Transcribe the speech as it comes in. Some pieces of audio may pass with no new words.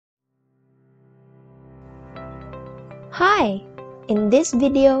Hi! In this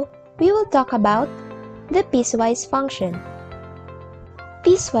video, we will talk about the piecewise function.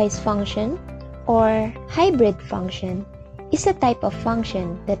 Piecewise function, or hybrid function, is a type of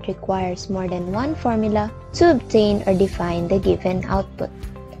function that requires more than one formula to obtain or define the given output.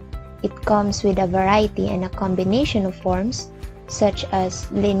 It comes with a variety and a combination of forms such as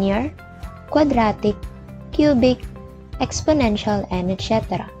linear, quadratic, cubic, exponential, and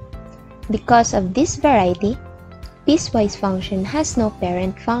etc. Because of this variety, piecewise function has no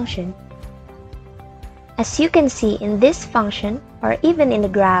parent function. As you can see in this function, or even in the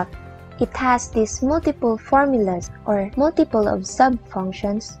graph, it has these multiple formulas or multiple of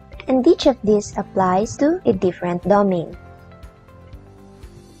sub-functions, and each of these applies to a different domain.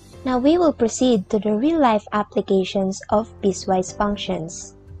 Now we will proceed to the real-life applications of piecewise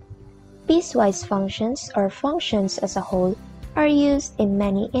functions. Piecewise functions, or functions as a whole, are used in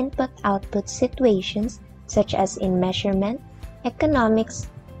many input-output situations such as in measurement, economics,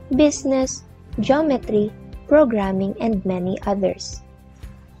 business, geometry, programming, and many others.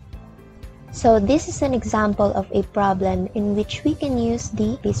 So this is an example of a problem in which we can use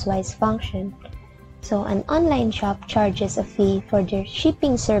the piecewise function. So an online shop charges a fee for their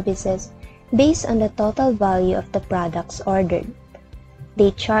shipping services based on the total value of the products ordered.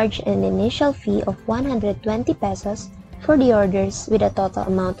 They charge an initial fee of 120 pesos for the orders with a total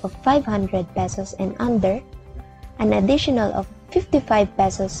amount of 500 pesos and under, an additional of 55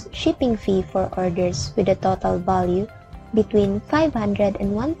 pesos shipping fee for orders with a total value between 500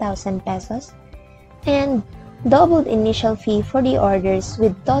 and 1,000 pesos, and doubled initial fee for the orders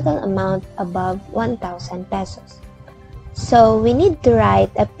with total amount above 1,000 pesos. So we need to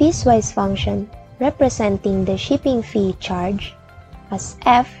write a piecewise function representing the shipping fee charge as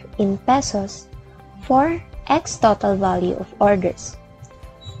f in pesos for x total value of orders.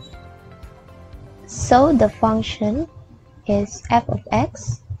 So the function is f of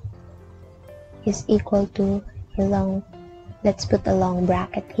x is equal to a long, let's put a long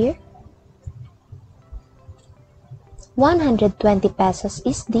bracket here. 120 pesos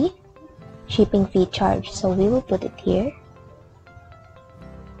is the shipping fee charge, so we will put it here.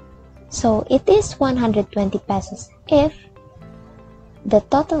 So it is 120 pesos if the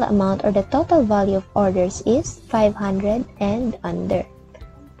total amount or the total value of orders is 500 and under.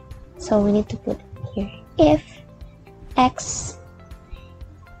 So we need to put it here. If x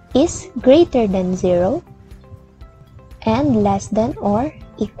is greater than 0 and less than or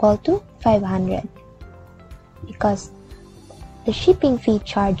equal to 500, because the shipping fee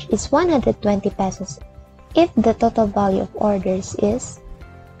charge is 120 pesos if the total value of orders is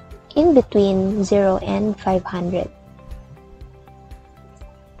in between 0 and 500.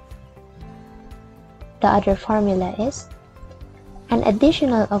 The other formula is an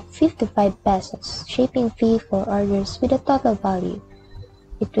additional of 55 pesos shipping fee for orders with a total value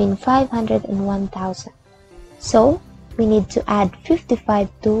between 500 and 1,000. So we need to add 55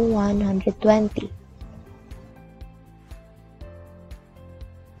 to 120.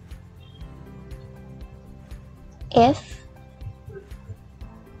 If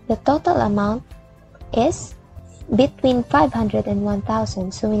the total amount is between 500 and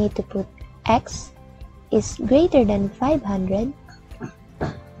 1,000, so we need to put x is greater than 500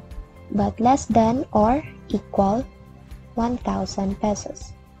 but less than or equal 1,000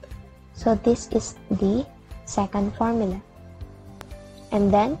 pesos. So this is the second formula.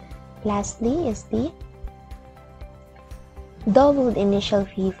 And then lastly is the doubled initial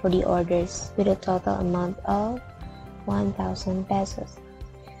fee for the orders with a total amount of 1,000 pesos.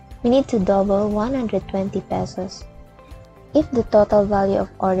 We need to double 120 pesos if the total value of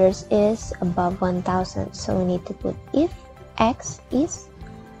orders is above 1,000. So we need to put if x is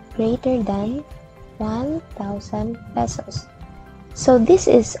greater than 1,000 pesos. So this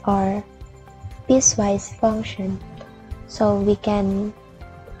is our piecewise function. So we can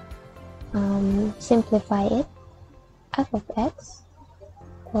simplify it. F of x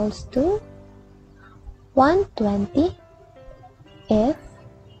equals to 120 if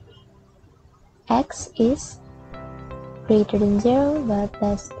x is greater than 0 but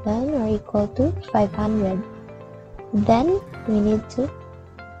less than or equal to 500. Then we need to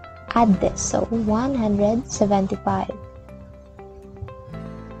add this, so 175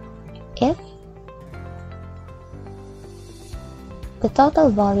 if the total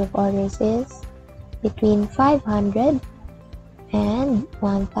value of orders is between 500 and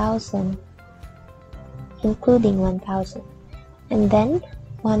 1,000, including 1,000, and then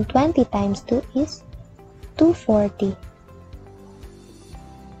 120 times 2 is 240.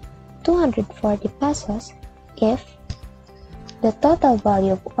 240 pesos if the total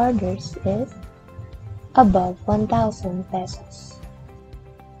value of orders is above 1,000 pesos.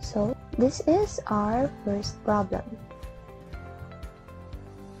 So this is our first problem.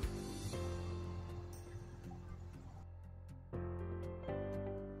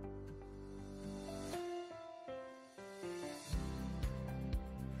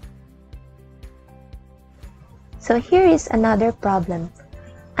 So here is another problem.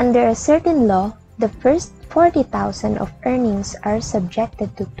 Under a certain law, the first 40,000 of earnings are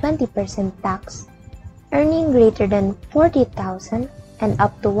subjected to 20% tax. Earning greater than 40,000 and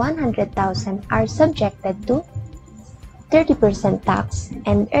up to 100,000 are subjected to 30% tax,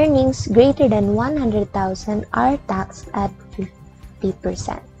 and earnings greater than 100,000 are taxed at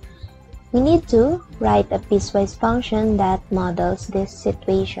 50%. We need to write a piecewise function that models this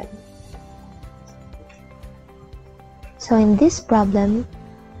situation. So in this problem,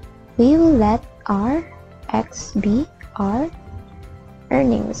 we will let our x be our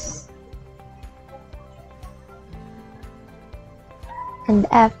earnings and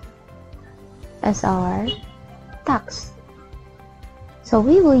f as our tax. So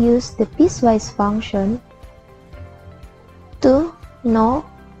we will use the piecewise function to know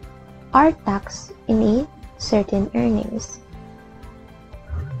our tax in a certain earnings.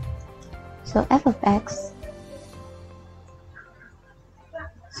 So f of x.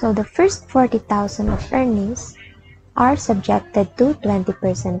 So the first 40,000 of earnings are subjected to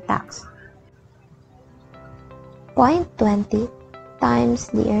 20% tax. 0.20 times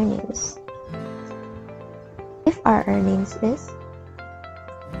the earnings. If our earnings is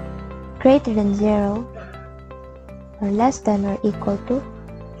greater than 0 or less than or equal to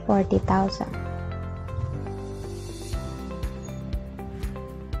 40,000.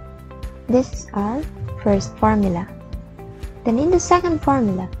 This is our first formula. Then in the second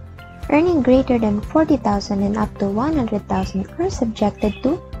formula, earning greater than 40,000 and up to 100,000 are subjected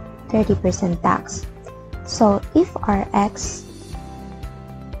to 30% tax. So if our x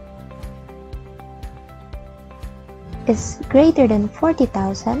is greater than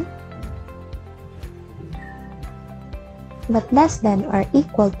 40,000 but less than or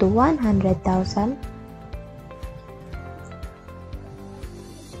equal to 100,000,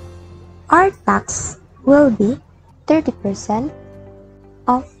 our tax will be 30%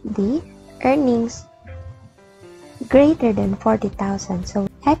 of the earnings greater than 40,000. So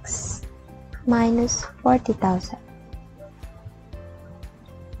x minus 40,000.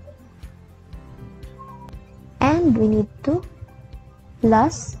 And we need to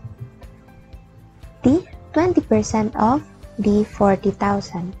plus the 20% of the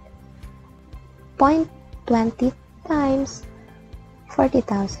 40,000. 0.20 times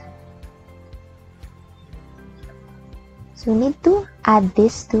 40,000. So we need to add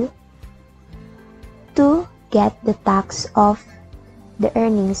this to get the tax of the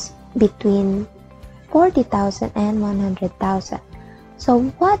earnings between 40,000 and 100,000. So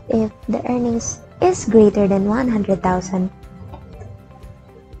what if the earnings is greater than 100,000?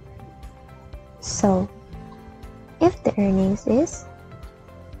 So if the earnings is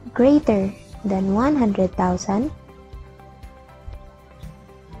greater than 100,000,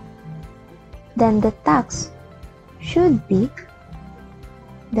 then the tax should be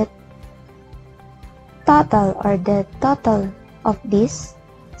the total of this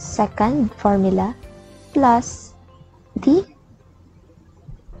second formula plus the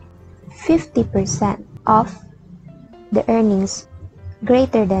 50% of the earnings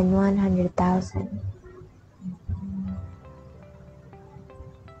greater than 100,000.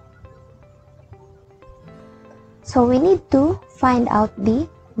 So we need to find out the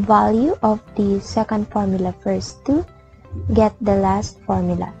value of the second formula first to get the last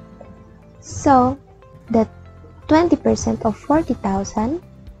formula. So the 20% of 40,000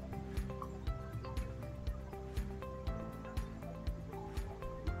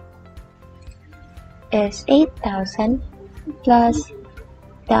 is 8,000 plus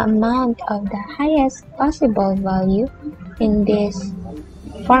the amount of the highest possible value in this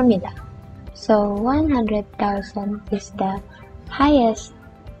formula. So 100,000 is the highest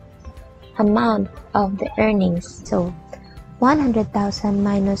amount of the earnings. So 100,000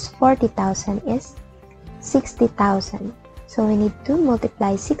 minus 40,000 is 60,000. So we need to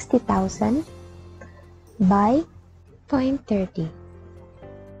multiply 60,000 by 0.30.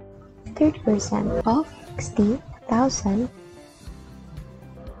 30% of 60,000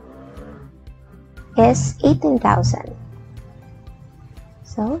 is 18,000.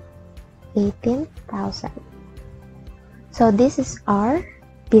 So 18,000. So this is our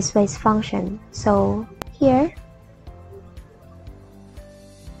piecewise function. So here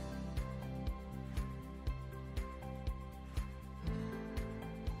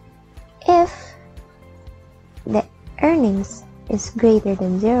if the earnings is greater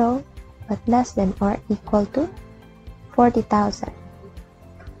than 0 but less than or equal to 40,000.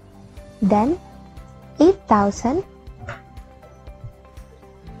 Then 8,000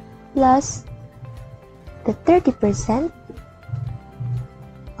 plus the 30%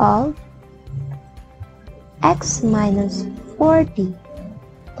 of x minus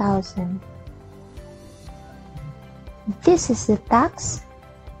 40,000. This is the tax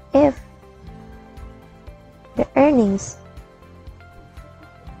if the earnings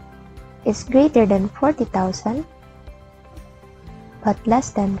is greater than 40,000 but less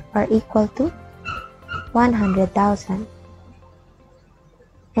than or equal to 100,000.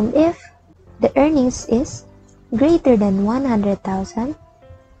 And if the earnings is greater than 100,000,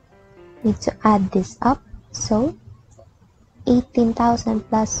 need to add this up. So 18,000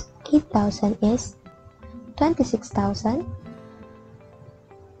 plus 8,000 is 26,000.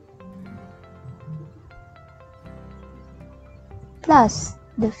 Plus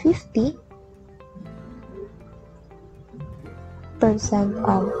the 50%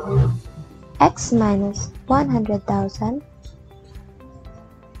 of x minus 100,000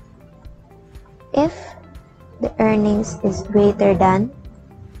 if the earnings is greater than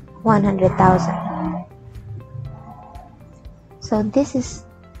 100,000. So this is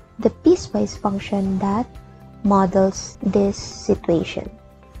the piecewise function that models this situation.